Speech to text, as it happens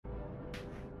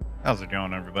How's it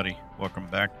going, everybody? Welcome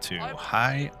back to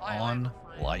High on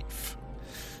Life.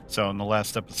 So, in the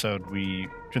last episode, we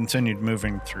continued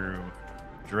moving through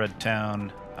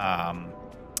Dreadtown,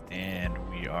 and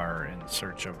we are in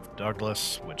search of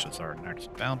Douglas, which is our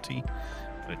next bounty,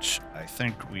 which I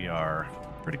think we are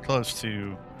pretty close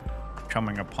to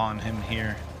coming upon him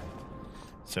here.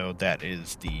 So, that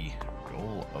is the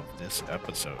goal of this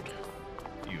episode.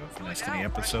 If you have missed any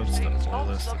episodes, the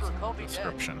playlist is in the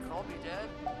description.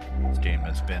 This game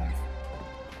has been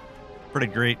pretty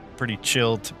great, pretty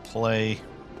chill to play,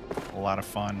 a lot of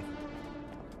fun,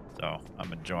 so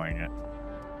I'm enjoying it.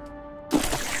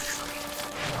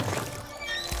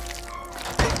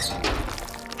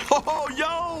 Oh,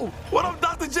 yo! What up,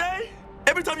 Dr. J?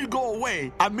 Every time you go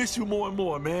away, I miss you more and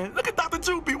more, man. Look at Dr.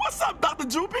 Joopy. What's up, Dr.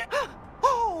 Joopy?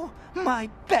 Oh, my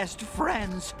best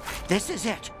friends. This is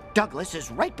it. Douglas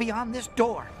is right beyond this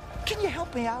door. Can you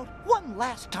help me out one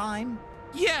last time?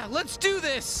 Yeah, let's do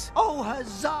this! Oh,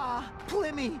 huzzah!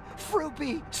 Plimmy,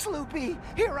 Froopy, Sloopy,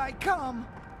 here I come!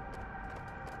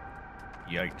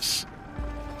 Yikes.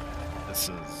 This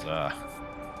is,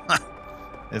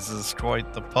 this is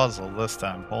quite the puzzle this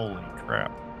time. Holy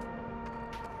crap.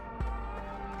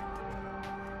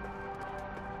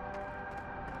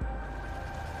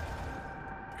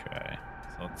 Okay,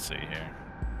 so let's see here.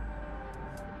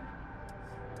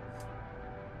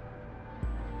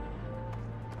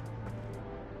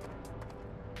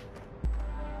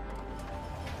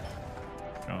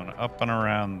 Going up and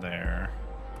around there.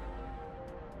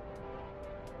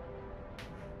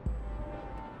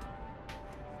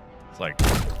 It's like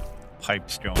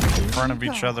pipes going in front of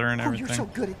each other and everything. Oh, you're so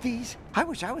good at these. I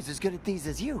wish I was as good at these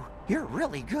as you. You're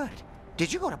really good.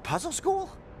 Did you go to puzzle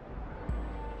school?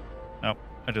 Nope,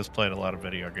 I just played a lot of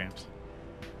video games.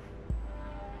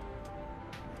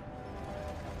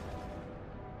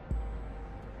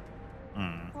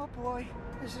 Oh boy,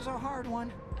 this is a hard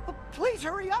one. Oh, please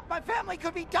hurry up, my family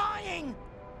could be dying!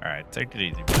 Alright, take it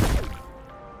easy, buddy.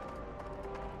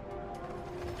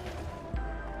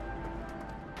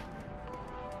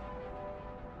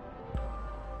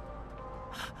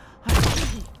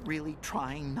 I'm really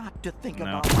trying not to think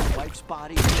about my wife's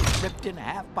body being ripped in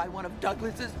half by one of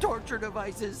Douglas's torture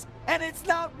devices. And it's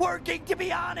not working, to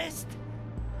be honest!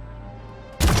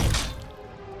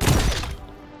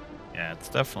 Yeah, it's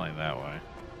definitely that way.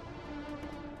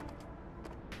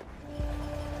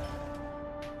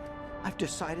 I've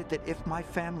decided that if my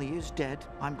family is dead,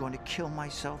 I'm going to kill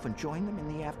myself and join them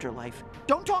in the afterlife.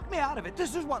 Don't talk me out of it.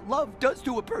 This is what love does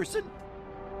to a person.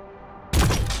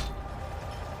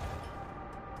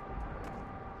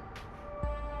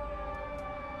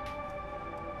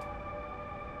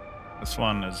 This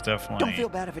one is definitely Don't feel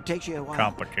bad if it takes you a while.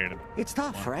 complicated. It's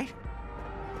tough, right?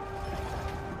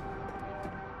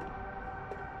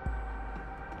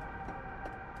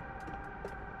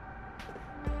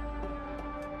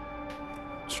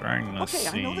 Trying to Okay,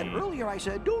 see. I know that earlier I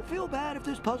said, don't feel bad if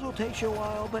this puzzle takes you a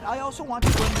while, but I also want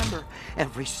you to remember,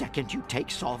 every second you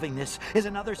take solving this is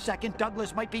another second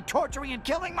Douglas might be torturing and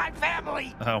killing my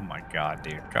family! Oh my god,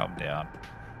 dude, calm down.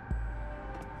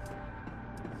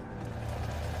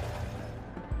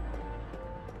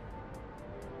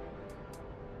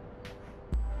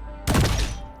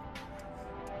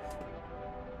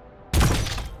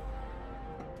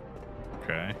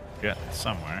 Okay, getting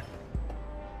somewhere.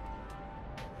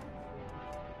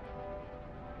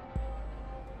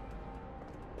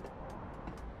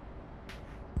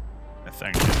 I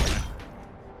think anyway.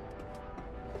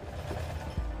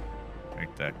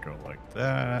 Make that go like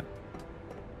that.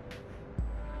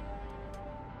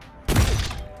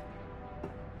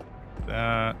 Like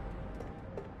that.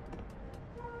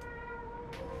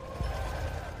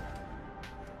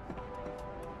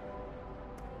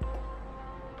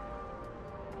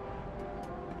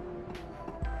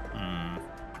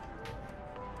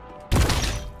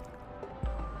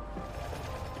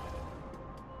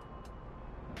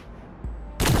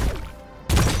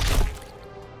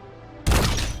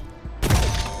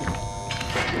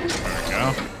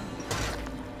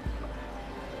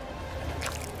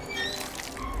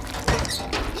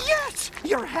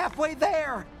 You're halfway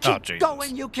there! Oh, Keep Jesus.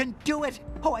 going, you can do it!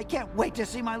 Oh, I can't wait to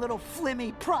see my little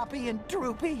Flimmy, Proppy, and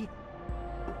Droopy!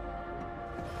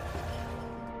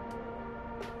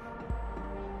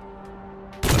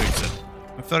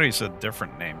 I thought he said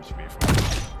different names before.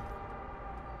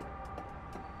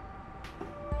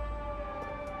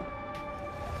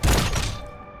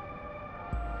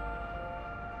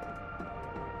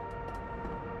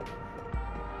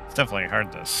 It's definitely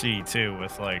hard to see too,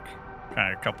 with like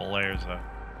kind of a couple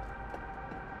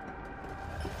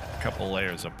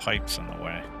layers of pipes in the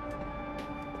way.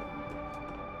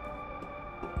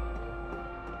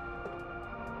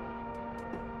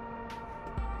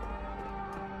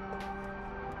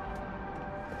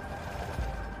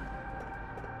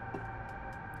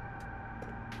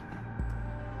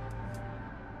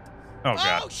 Oh,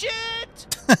 God. Oh, shit!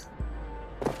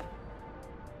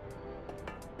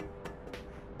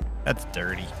 That's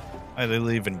dirty. Why are they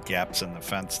leaving gaps in the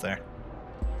fence there?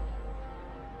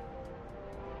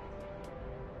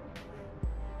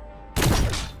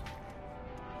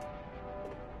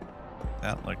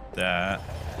 That like that.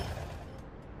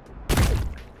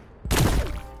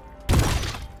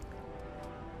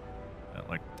 That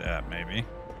like that, maybe.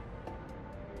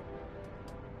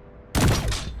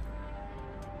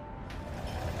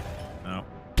 Nope.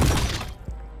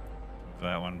 Move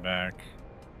that one back.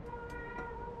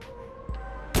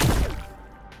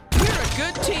 We're a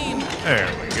good team. There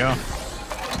we go.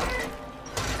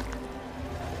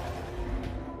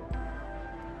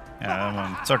 Yeah, that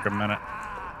one took a minute.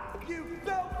 You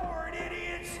fell for it,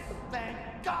 idiots! Thank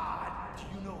God! Do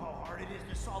you know how hard it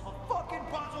is to solve a fucking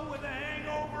puzzle with a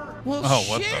hangover? Well, Oh,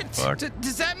 what the shit. fuck?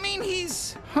 Does that mean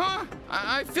he's... Huh?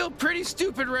 I feel pretty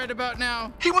stupid right about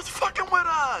now. He was fucking with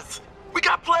us. We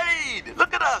got played.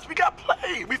 Look at us. We got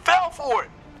played. We fell for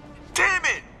it. Damn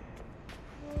it.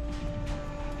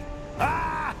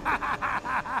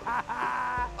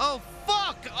 Oh,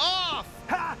 fuck off!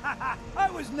 I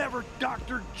was never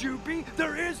Dr. Joopy.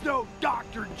 There is no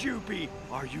Dr. Joopy.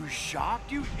 Are you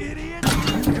shocked, you idiot?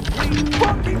 You complete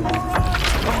fucking moron?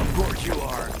 Oh, of course you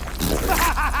are.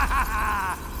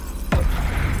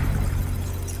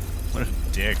 What a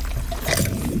dick.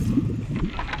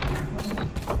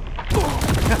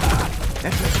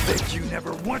 That's a fix you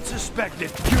never once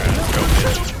suspected. Your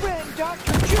little friend,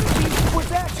 Dr. Joopy,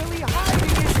 was actually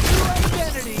hiding his true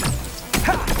identity.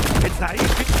 Ha! It's not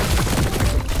easy.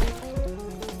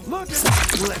 Look at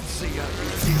that. Let's see how you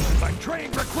deal with my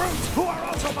trained recruits, who are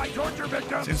also my torture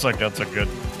victims. Seems like that's a good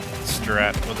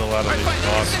strat with a lot of these Find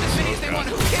bosses. as many as they want.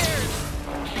 Who cares?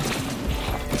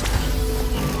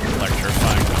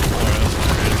 Electrifying them.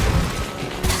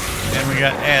 And we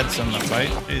got ads in the fight.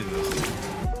 Jesus.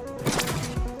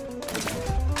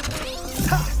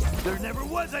 There never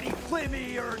was any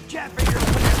Flimmy or Jeffy or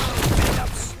whatever those made up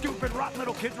stupid rotten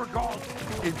little kids were called.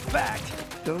 In fact,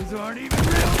 those aren't even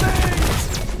real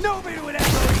names. Nobody would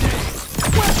have those names.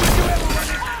 When would you ever run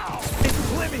it out? It's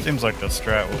Flimmy. Seems like the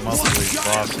strat with most of these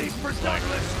bosses for is like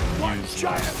Douglas. One use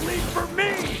giant leap for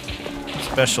me.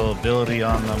 special ability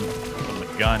on them from the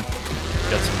gun,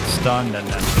 gets them stunned, and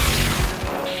then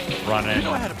run in. You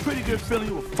know, I had a pretty good feeling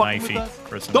you were fucking with knifey us.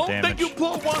 for some Don't damage. think you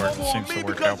pulled one over on Seems me to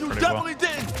work because out you pretty well. definitely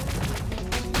didn't.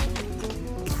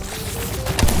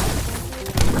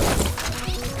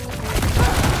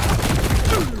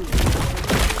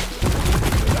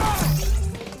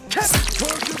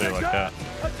 Stay like that.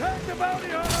 Attack the bounty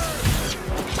hunter.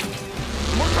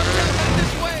 More cartel headed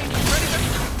this way. Ready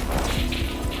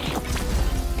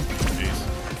Jeez.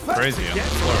 Crazy on the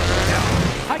floor.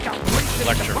 I got wasted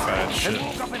Electrified at the shit. and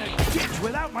woke up in a ditch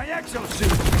without my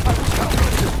exosuit. I was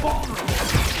helpless and vulnerable.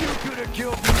 You could have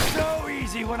killed me so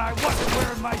easy when I wasn't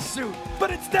wearing my suit.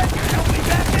 But instead you helped me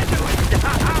back into it.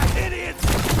 Idiots!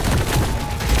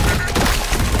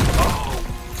 Oh!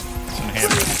 Some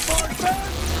hammer.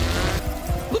 Barbarians!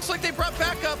 Looks like they brought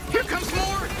backup. Here comes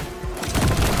more.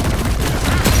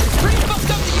 Pretty fucked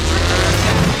up that you tricked us like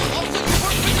that. Also, you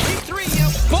worked with the G3. You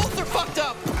know, both are fucked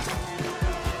up.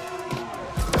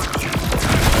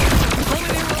 If only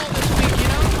they were all this weak, you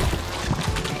know?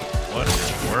 What in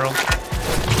the world?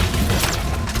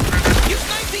 You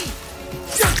snipey!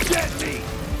 Just get me!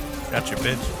 Got you,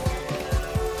 bitch.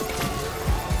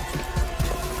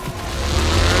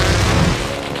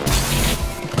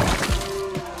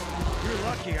 You're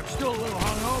lucky I'm still a little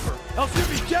hungover. Else you'd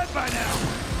be dead by now.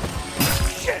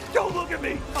 Shit, don't look at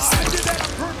me! I did that on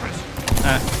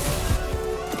purpose.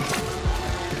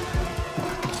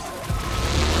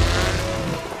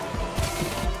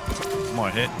 One more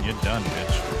hit and you're done,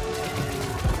 bitch.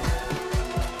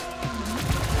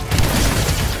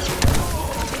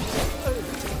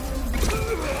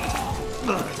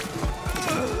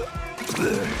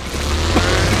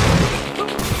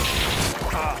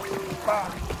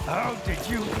 How did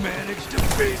you manage to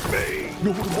beat me? You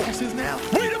know who the boss is now?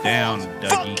 We the down,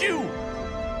 boss. Dougie. Fuck you.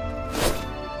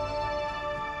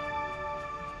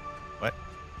 What?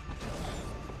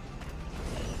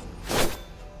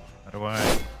 How do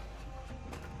I?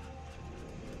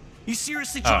 You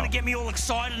seriously trying to get me all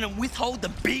excited and withhold the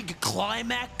big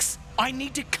climax? I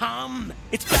need to come.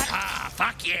 It's back. Ah,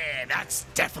 fuck yeah, that's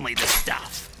definitely the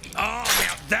stuff. Oh,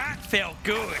 now that felt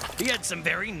good. He had some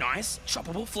very nice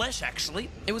choppable flesh, actually.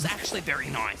 It was actually very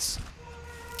nice.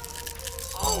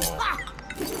 Oh, ah.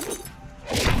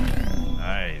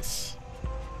 Nice.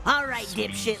 All right,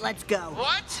 dipshit, let's go.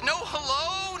 What? No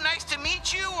hello? Nice to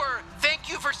meet you? Or thank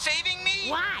you for saving me?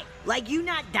 Why? Like you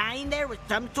not dying there with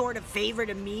some sort of favor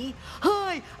to me?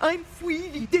 Hi, I'm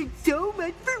Sweetie. Thanks so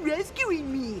much for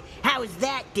rescuing me. How is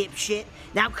that, dipshit?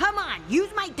 Now come on, use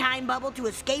my time bubble to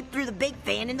escape through the big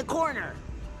fan in the corner.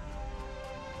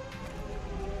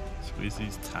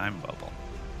 Squeezy's time bubble.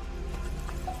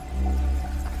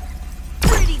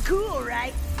 Pretty cool,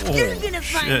 right? Oh, You're gonna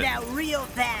find shit. out real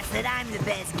fast that I'm the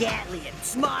best Gatlian.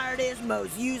 Smartest,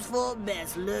 most useful,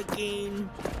 best looking.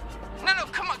 No,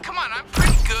 come on, I'm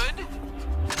pretty good.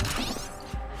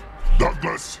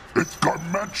 Douglas, it's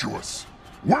Garmanutous.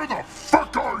 Where the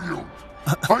fuck are you?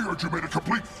 I heard you made a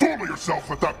complete fool of yourself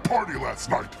at that party last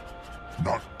night.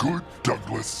 Not good,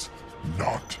 Douglas.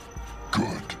 Not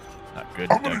good. Not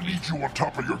good, I'm gonna Dougie. need you on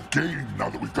top of your game now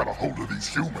that we've got a hold of these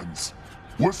humans.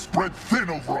 We're spread thin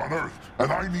over on Earth,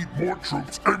 and I need more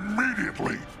troops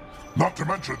immediately. Not to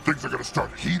mention, things are gonna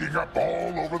start heating up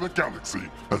all over the galaxy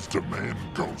as demand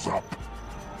goes up.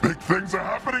 Big things are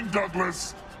happening,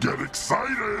 Douglas. Get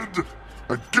excited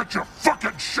and get your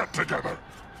fucking shit together.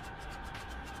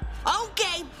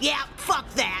 Okay, yeah, fuck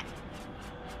that.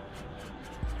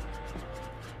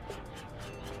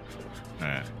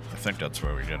 Alright, I think that's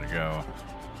where we gotta go.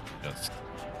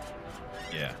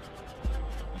 Yeah.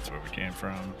 That's where we came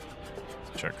from.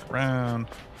 Let's check around.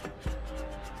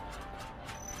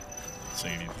 See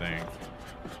anything.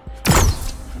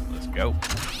 Let's go.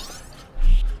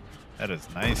 That is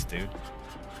nice, dude.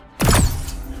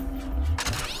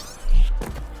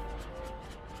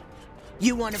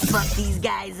 You wanna fuck these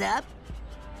guys up?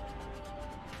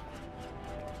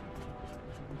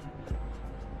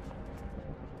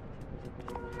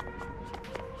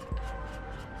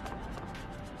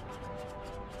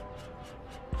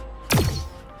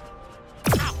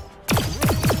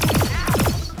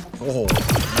 Oh,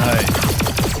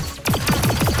 nice.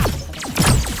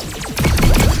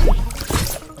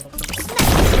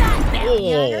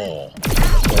 Oh,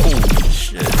 holy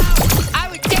shit. I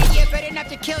would date you if I didn't have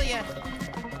to kill you.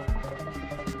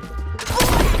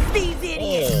 These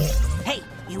idiots! Hey,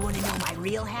 you wanna know my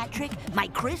real hat trick? My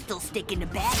crystals stick into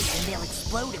batteries and they'll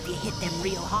explode if you hit them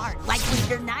real hard, like with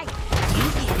your knife.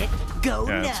 You get it, go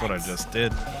Yeah, nuts. that's what I just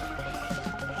did.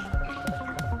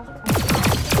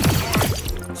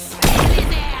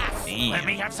 Let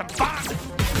me have some fun.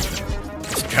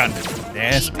 It's kind of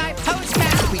nasty. Eat my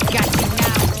postman. We got you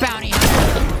now, bounty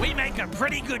hunter. We make a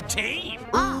pretty good team.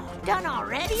 Oh, done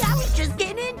already? I was just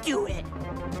getting into it.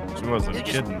 She wasn't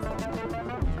kidding.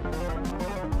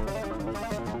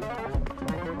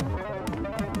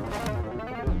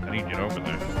 How do you get over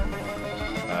there?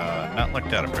 Not like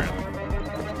that, apparently.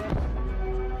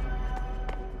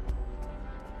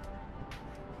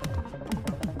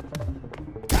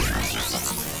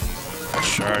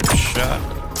 Charge shot.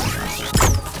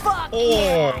 Fuck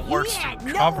Oh, yeah, works he had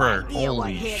no covered. idea what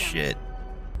Holy hit him. shit.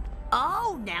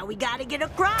 Oh, now we gotta get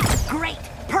across. Great,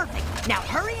 perfect. Now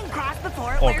hurry and cross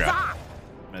before it Oh, wears God. off.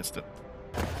 Missed it.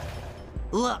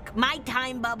 Look, my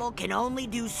time bubble can only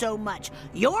do so much.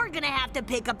 You're gonna have to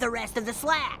pick up the rest of the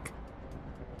slack.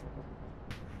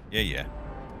 Yeah.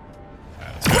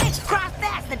 Quick, cross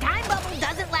fast. The time bubble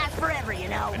doesn't last forever, you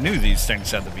know. I knew these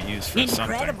things had to be used for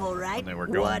Incredible, something right? when they were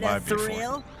going What by a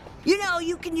thrill. before. You know,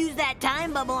 you can use that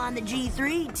time bubble on the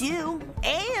G3, too.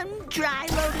 And try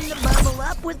loading the bubble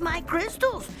up with my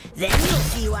crystals. Then you'll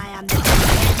see why I'm the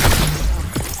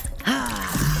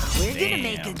We're gonna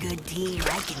make a good team.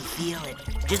 I can feel it.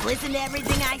 Just listen to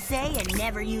everything I say and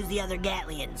never use the other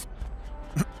Gatlians.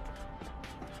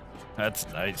 That's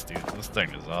nice, dude. This thing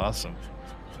is awesome.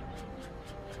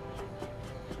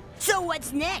 So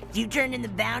what's next? You turn in the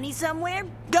bounty somewhere?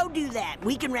 Go do that.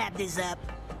 We can wrap this up.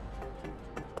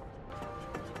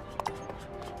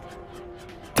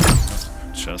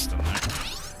 Chest in there.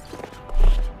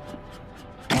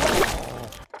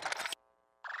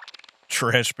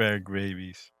 Trash bag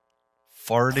babies.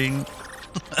 Farting.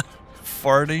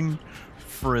 Farting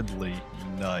Fridley.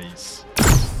 Nice.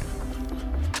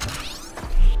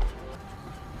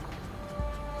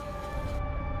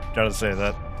 Gotta say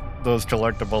that those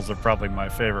collectibles are probably my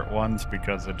favorite ones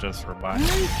because it just reminds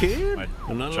me Kid, of my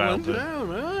another one childhood. down,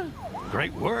 huh?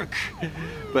 Great work.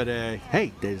 But,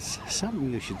 hey, there's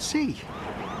something you should see.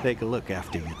 Take a look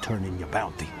after you turn in your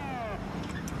bounty.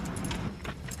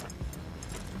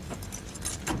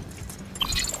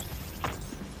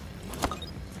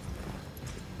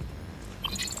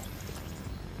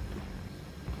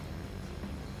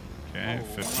 Okay,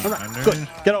 All right, 1500. good.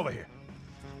 Get over here.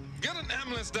 Get an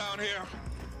ambulance down here.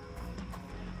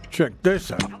 Check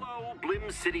this out. Hello,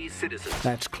 Blim City citizens.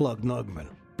 That's Clug Nugman,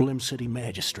 Blim City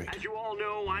Magistrate. As you all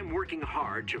know, I'm working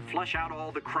hard to flush out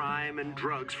all the crime and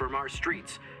drugs from our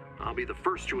streets. I'll be the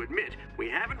first to admit we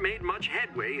haven't made much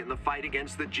headway in the fight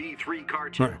against the G3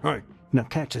 cartel. Right. Now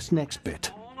catch this next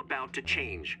bit. All about to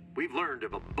change. We've learned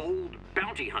of a bold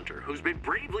bounty hunter who's been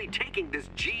bravely taking this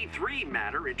G3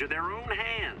 matter into their own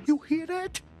hands. You hear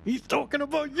that? He's talking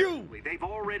about you. They've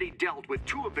already dealt with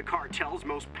 2 of the cartel's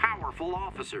most powerful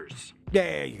officers.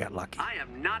 Yeah, you got lucky. I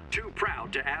am not too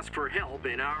proud to ask for help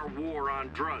in our war on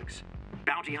drugs.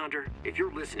 Bounty Hunter, if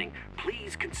you're listening,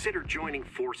 please consider joining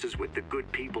forces with the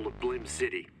good people of Blim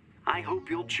City. I hope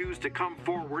you'll choose to come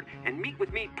forward and meet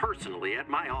with me personally at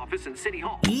my office in City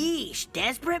Hall. Yeesh,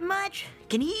 desperate much?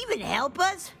 Can he even help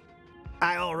us?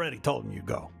 I already told him you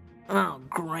go. Oh,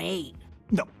 great.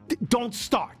 No, don't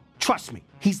start. Trust me,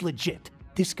 he's legit.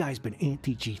 This guy's been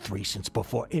anti-G3 since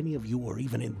before any of you were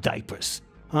even in diapers.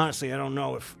 Honestly, I don't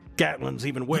know if Gatlins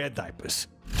even wear diapers.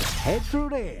 Head through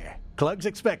there. Clug's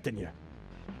expecting you.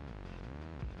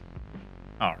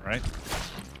 All right.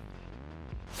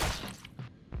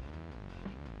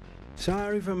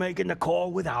 Sorry for making the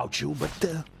call without you,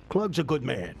 but Clug's a good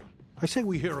man. I say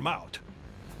we hear him out.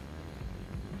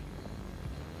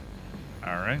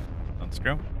 All right. Let's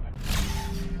go.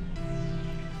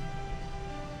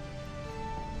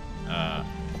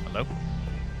 Hello?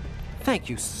 Thank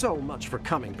you so much for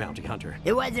coming, Bounty Hunter.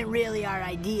 It wasn't really our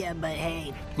idea, but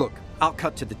hey. Look, I'll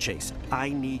cut to the chase. I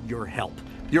need your help.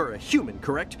 You're a human,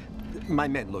 correct? My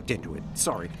men looked into it.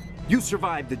 Sorry. You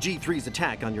survived the G3's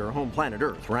attack on your home planet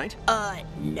Earth, right?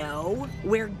 No.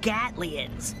 We're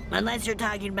Gatlians. Unless you're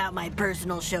talking about my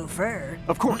personal chauffeur.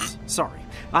 Of course. Sorry.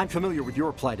 I'm familiar with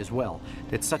your plight as well.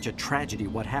 It's such a tragedy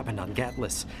what happened on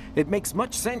Gatlis. It makes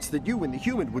much sense that you and the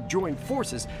human would join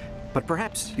forces, but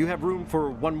perhaps you have room for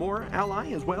one more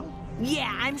ally as well?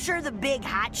 Yeah, I'm sure the big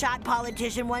hotshot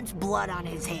politician wants blood on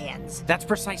his hands. That's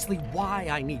precisely why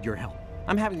I need your help.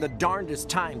 I'm having the darndest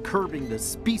time curbing the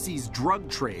species drug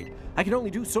trade. I can only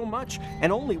do so much,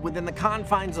 and only within the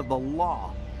confines of the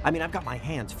law. I mean, I've got my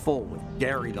hands full with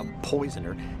Gary the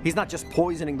Poisoner. He's not just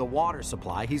poisoning the water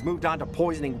supply, he's moved on to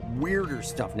poisoning weirder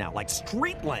stuff now, like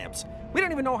street lamps. We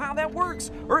don't even know how that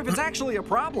works, or if it's actually a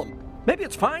problem. Maybe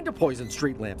it's fine to poison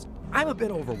street lamps. I'm a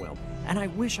bit overwhelmed, and I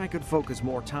wish I could focus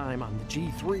more time on the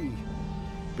G3.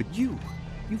 But you've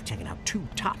taken out 2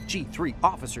 top G3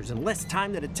 officers in less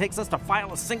time than it takes us to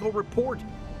file a single report.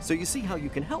 So you see how you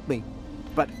can help me.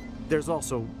 But there's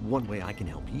also one way I can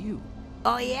help you.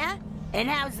 Oh yeah? And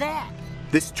how's that?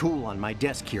 This tool on my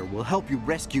desk here will help you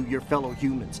rescue your fellow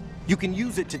humans. You can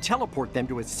use it to teleport them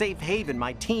to a safe haven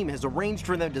my team has arranged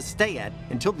for them to stay at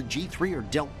until the G3 are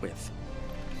dealt with.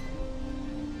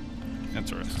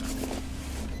 Interesting.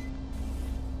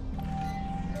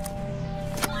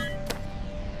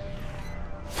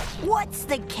 What's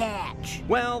the catch?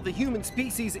 Well, the human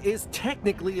species is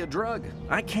technically a drug.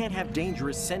 I can't have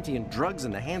dangerous sentient drugs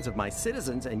in the hands of my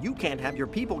citizens, and you can't have your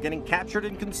people getting captured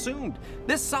and consumed.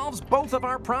 This solves both of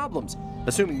our problems,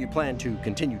 assuming you plan to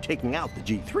continue taking out the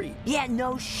G3. Yeah,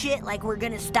 no shit, like we're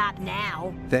gonna stop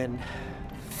now. Then,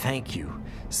 thank you.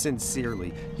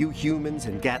 Sincerely, you humans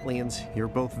and Gatlians, you're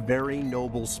both very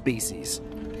noble species.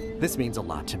 This means a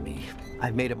lot to me.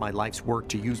 I've made it my life's work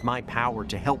to use my power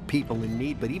to help people in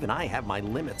need, but even I have my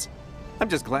limits. I'm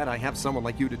just glad I have someone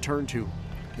like you to turn to.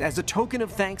 As a token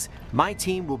of thanks, my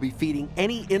team will be feeding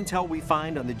any intel we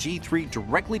find on the G3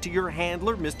 directly to your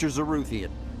handler, Mr. Zaruthian.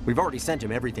 We've already sent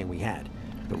him everything we had.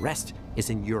 The rest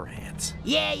is in your hands.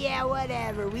 Yeah,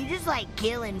 whatever. We just like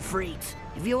killing freaks.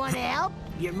 If you want to help,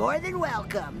 you're more than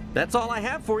welcome. That's all I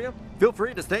have for you. Feel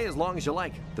free to stay as long as you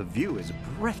like. The view is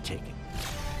breathtaking.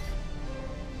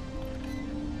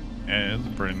 Yeah, it's a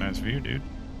pretty nice view, dude.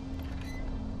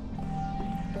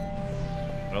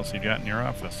 What else you got in your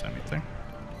office? Anything?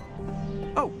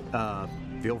 Oh,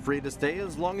 feel free to stay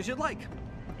as long as you'd like.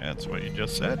 That's what you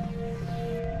just said.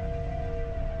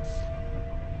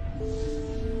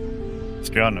 This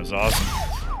gun is awesome.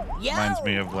 Reminds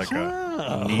me of like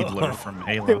a needler from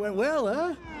Halo. It went well,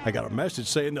 huh? I got a message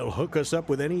saying they'll hook us up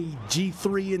with any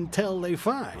G3 intel they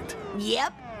find.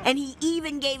 Yep, and he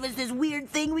even gave us this weird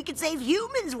thing we could save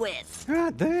humans with.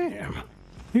 God damn.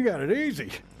 You got it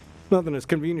easy. Nothing as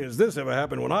convenient as this ever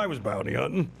happened when I was bounty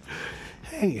hunting.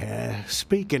 Hey,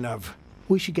 speaking of,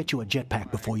 we should get you a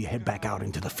jetpack before you head back out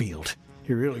into the field.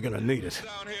 You're really gonna need it.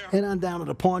 Head on down to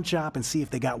the pawn shop and see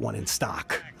if they got one in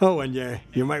stock. Oh, and yeah,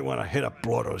 you might want to hit up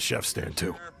Blordo's chef stand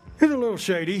too. He's a little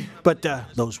shady, but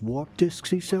those warp discs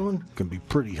he's selling can be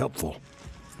pretty helpful.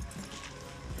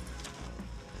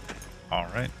 All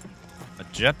right. A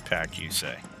jetpack, you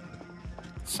say?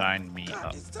 Sign me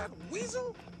up. Is that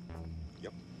Weasel?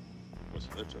 Yep. What's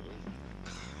that?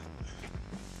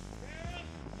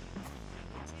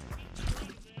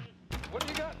 What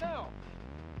do you got now?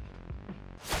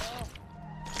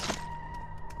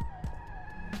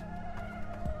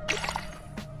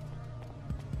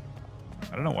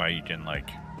 I don't know why you can, like,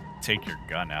 take your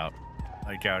gun out.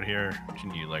 Like, out here,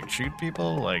 can you, like, shoot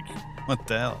people? Like, what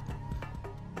the hell?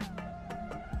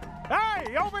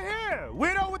 Hey, over here!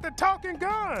 Widow with the talking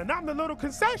gun. I'm the little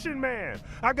concession man.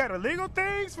 I got illegal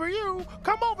things for you.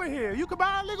 Come over here. You can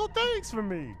buy illegal things for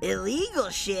me. Illegal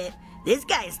shit? This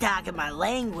guy's talking my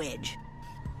language.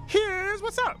 Here's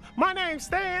what's up. My name's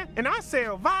Stan, and I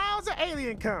sell vials of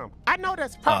alien cum. I know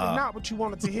that's probably not what you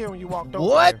wanted to hear when you walked over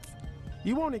What? here.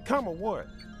 You want it cum or what?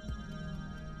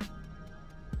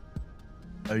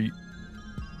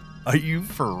 Are you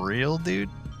for real, dude?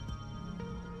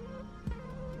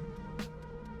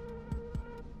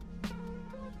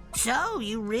 So,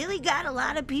 you really got a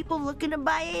lot of people looking to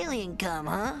buy alien cum,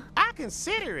 huh? I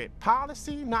consider it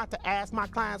policy not to ask my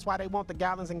clients why they want the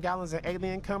gallons and gallons of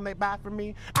alien cum they buy from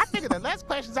me. I figure the less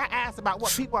questions I ask about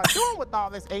what people are doing with all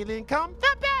this alien cum,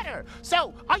 the better.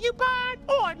 So, are you buying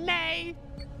or nay?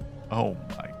 Oh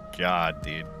my god,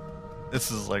 dude.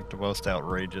 This is like the most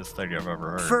outrageous thing I've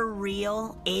ever heard. For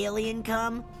real? Alien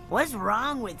cum? What's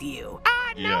wrong with you?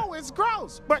 I know it's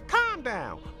gross, but calm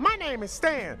down. My name is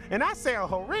Stan, and I sell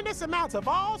horrendous amounts of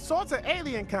all sorts of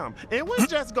alien cum, and we're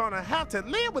just gonna have to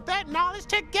live with that knowledge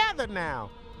together now.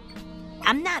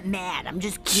 I'm not mad, I'm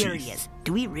just curious.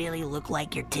 Do we really look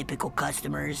like your typical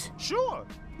customers? Sure.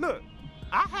 Look,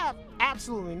 I have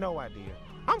absolutely no idea.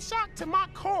 I'm shocked to my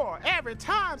core every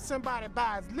time somebody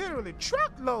buys literally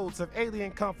truckloads of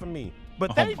alien cum from me.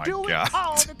 But they do it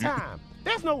all the time.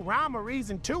 There's no rhyme or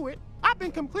reason to it. I've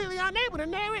been completely unable to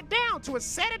narrow it down to a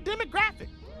set of demographic.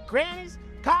 Grannies,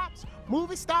 cops,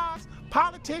 movie stars,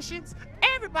 politicians,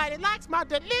 everybody likes my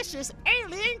delicious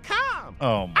alien cum.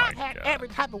 Oh my I've had every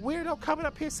type of weirdo coming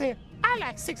up here saying, I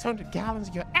like 600 gallons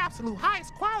of your absolute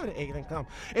highest quality alien cum.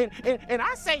 And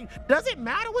I say, does it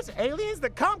matter which aliens the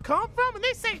cum come from? And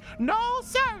they say, no,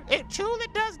 sir, it truly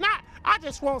does not. I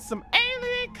just want some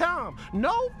alien cum.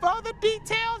 No further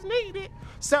details needed.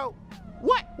 So,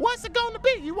 what's it going to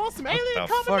be? You want some alien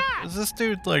cum or not? Is this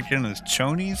dude like in his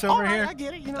chonies over here? I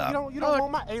get it. You know, you don't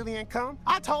want my alien cum.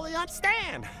 I totally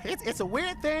understand. It's a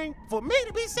weird thing for me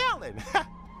to be selling.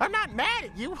 I'm not mad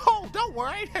at you. Oh, don't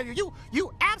worry.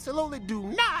 You absolutely do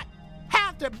not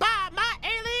have to buy my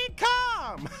alien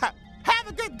cum. Have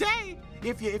a good day.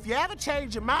 If you ever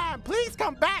change your mind, please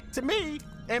come back to me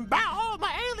and buy all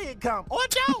my alien cum. Or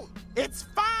don't. It's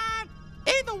fine.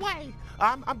 Either way,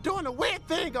 I'm doing a weird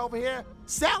thing over here,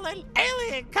 selling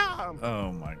alien cum.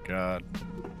 Oh my god.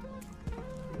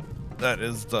 That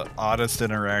is the oddest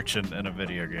interaction in a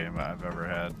video game I've ever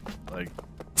had. Like,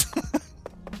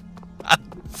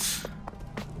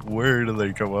 where do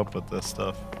they come up with this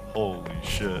stuff? Holy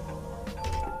shit.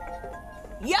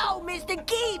 Yo, Mr.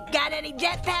 Keep, got any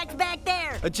jetpacks back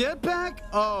there? A jetpack?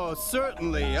 Oh,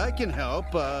 certainly. I can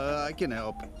help. I can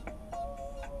help.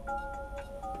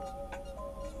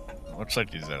 Looks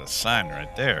like he's at a sign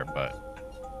right there, but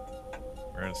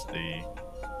where's the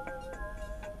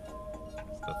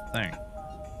thing?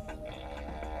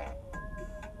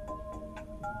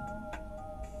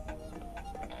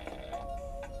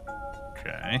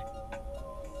 Okay.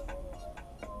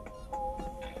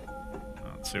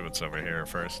 Let's see what's over here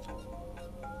first.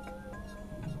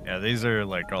 Yeah, these are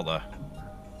like all the...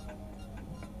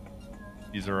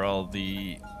 These are all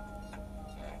the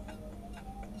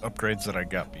upgrades that I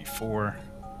got before,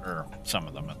 or some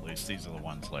of them at least. These are the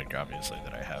ones, like, obviously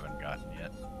that I haven't gotten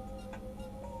yet.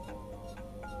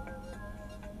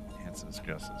 Enhances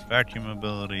Justice vacuum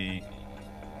ability.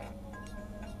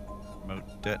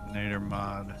 Remote detonator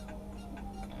mod.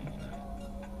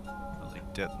 Really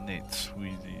detonates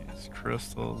Squeezy's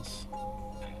crystals.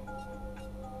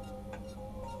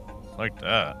 Like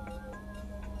that.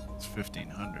 It's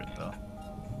 1500 though.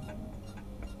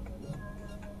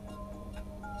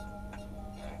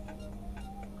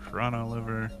 Chrono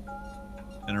liver.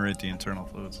 Generate the internal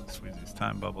fluids of Squeezy's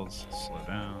time bubbles. Slow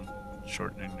down.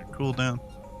 Shortening the cooldown.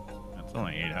 It's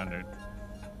only 800.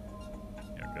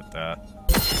 Yeah, get that.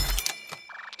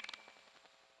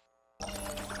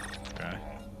 Okay.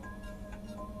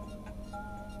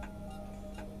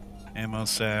 Ammo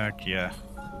sack, yeah.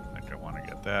 I think I want to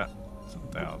get that. It's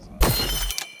 1,000.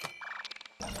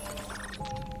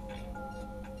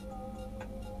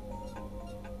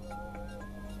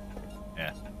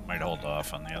 Yeah, might hold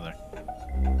off on the other.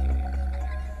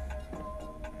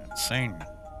 It's saying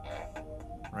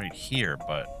right here,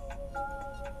 but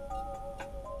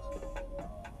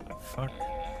the fuck?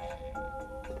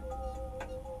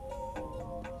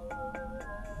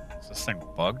 Is this thing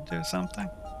bugged or something?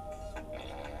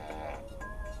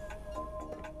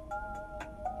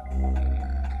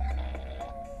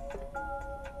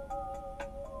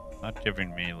 Not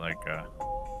giving me like a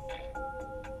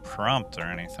prompt or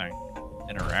anything.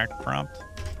 Interact prompt.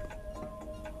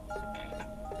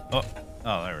 Oh,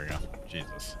 there we go.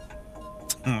 Jesus.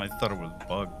 I thought it was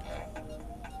bugged.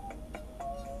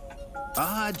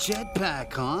 Ah,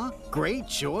 jetpack, huh? Great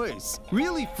choice.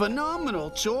 Really phenomenal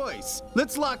choice.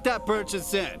 Let's lock that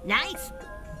purchase in. Nice.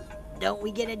 Don't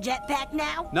we get a jetpack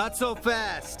now? Not so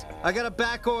fast. I gotta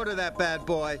back order that bad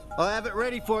boy. I'll have it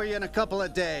ready for you in a couple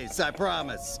of days, I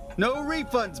promise. No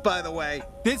refunds, by the way.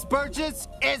 This purchase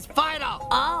is final.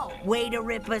 Oh, way to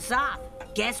rip us off.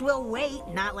 Guess we'll wait,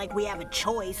 not like we have a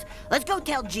choice. Let's go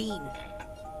tell Gene.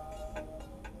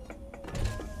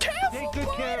 Take good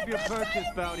care of your purchase,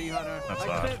 bounty hunter. That's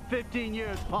I spent 15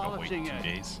 years polishing wait 2 it.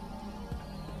 days.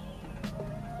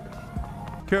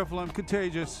 Careful, I'm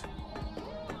contagious.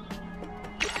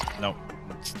 Nope,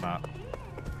 it's not.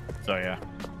 So yeah,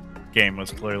 game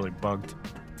was clearly bugged.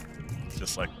 It's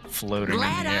just like floating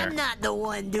Glad in the air. I'm not the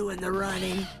one doing the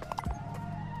running.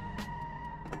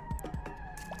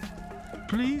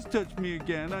 Please touch me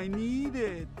again. I need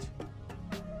it.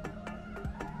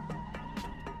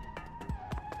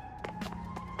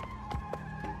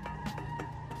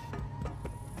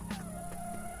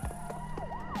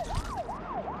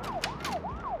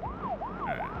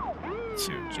 Let's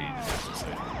see what Gene has to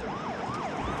say.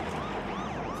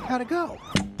 How'd it go?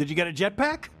 Did you get a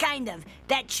jetpack? Kind of.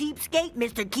 That cheapskate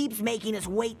Mr. keeps making us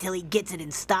wait till he gets it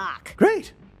in stock.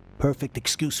 Great. Perfect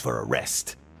excuse for a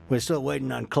rest. We're still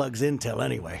waiting on Clug's intel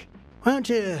anyway. Why don't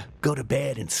you go to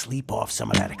bed and sleep off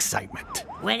some of that excitement?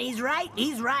 When he's right,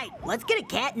 he's right. Let's get a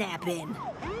cat nap in.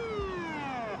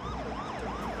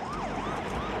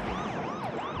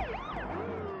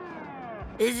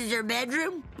 This is your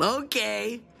bedroom?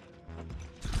 Okay.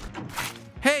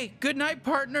 Hey, good night,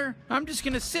 partner. I'm just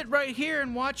gonna sit right here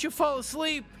and watch you fall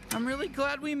asleep. I'm really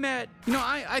glad we met. You know,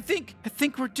 I think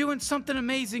we're doing something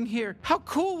amazing here. How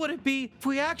cool would it be if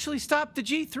we actually stopped the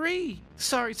G3?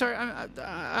 Sorry,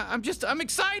 I'm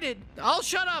excited. I'll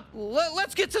shut up.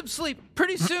 Let's get some sleep.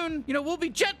 Pretty soon, you know, we'll be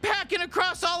jetpacking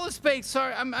across all of space.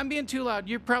 Sorry, I'm being too loud.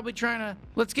 You're probably trying to.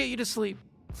 Let's get you to sleep.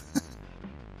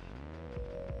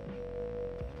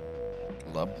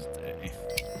 Love's Day.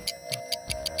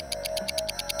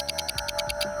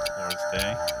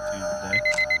 Thursday, Tuesday,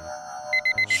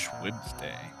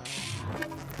 Wednesday.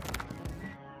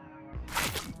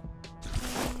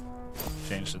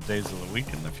 Change the days of the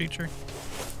week in the future.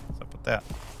 What's up with that?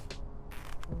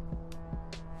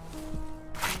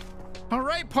 All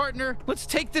right, partner. Let's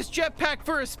take this jetpack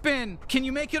for a spin. Can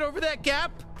you make it over that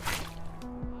gap?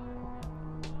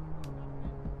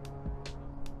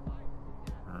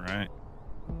 All right.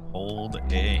 Hold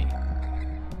A.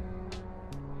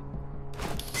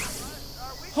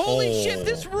 Holy shit,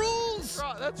 this rules!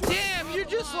 Damn, you're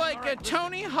just like a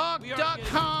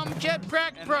TonyHawk.com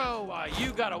jetpack pro.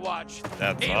 You gotta watch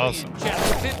That's Alien awesome.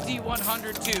 Chapter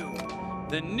 5102,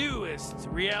 the newest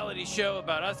reality show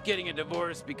about us getting a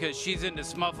divorce because she's into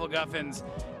smuffleguffins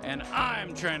and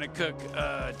I'm trying to cook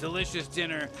a delicious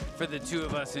dinner for the two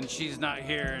of us and she's not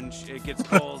here and it gets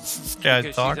cold This guy's because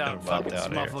she's talking out about fucking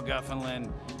that here.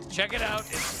 smuffleguffin'ing. Check it out.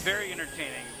 It's very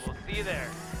entertaining. We'll see you there.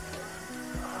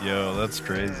 Yo, that's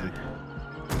crazy.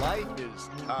 Life is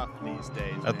tough these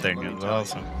days. That man, thing let me is tell you.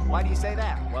 awesome. Why do you say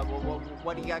that?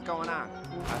 What do you got going on?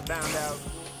 I found out.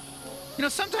 You know,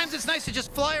 sometimes it's nice to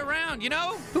just fly around, you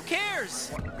know? Who cares?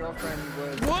 One girlfriend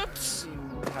was Whoops!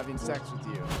 having sex with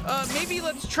you. Maybe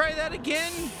let's try that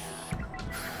again.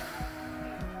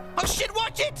 Oh shit,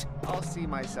 watch it! I'll see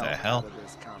myself The hell? out of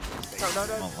this conversation.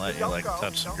 No, Won't let you don't like go.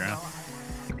 touch the Don't ground.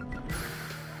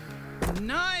 go.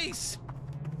 Nice!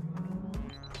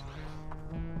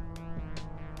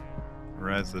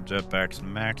 Rise the jetpack's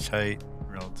max height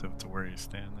relative to where you're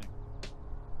standing.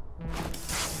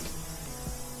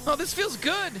 Oh, this feels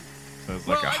good. So it's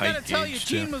Well, like a I height gotta tell you, gauge,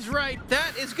 Gene too. was right.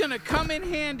 That is gonna come in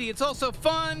handy. It's also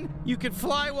fun. You can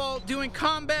fly while doing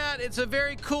combat. It's a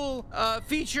very cool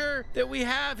feature that we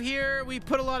have here. We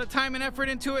put a lot of time and effort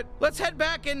into it. Let's head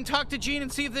back and talk to Gene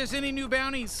and see if there's any new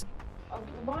bounties.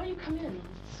 Why don't you come in?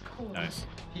 It's cool. Nice.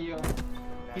 He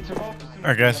took off.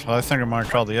 Alright guys, well I think I'm gonna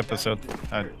call the episode.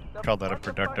 I call that a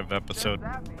productive episode.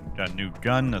 Got a new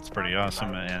gun that's pretty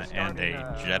awesome and a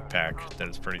jetpack that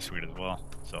is pretty sweet as well.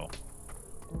 So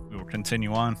we will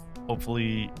continue on.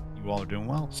 Hopefully you all are doing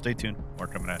well. Stay tuned. More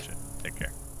coming at you. Take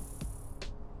care.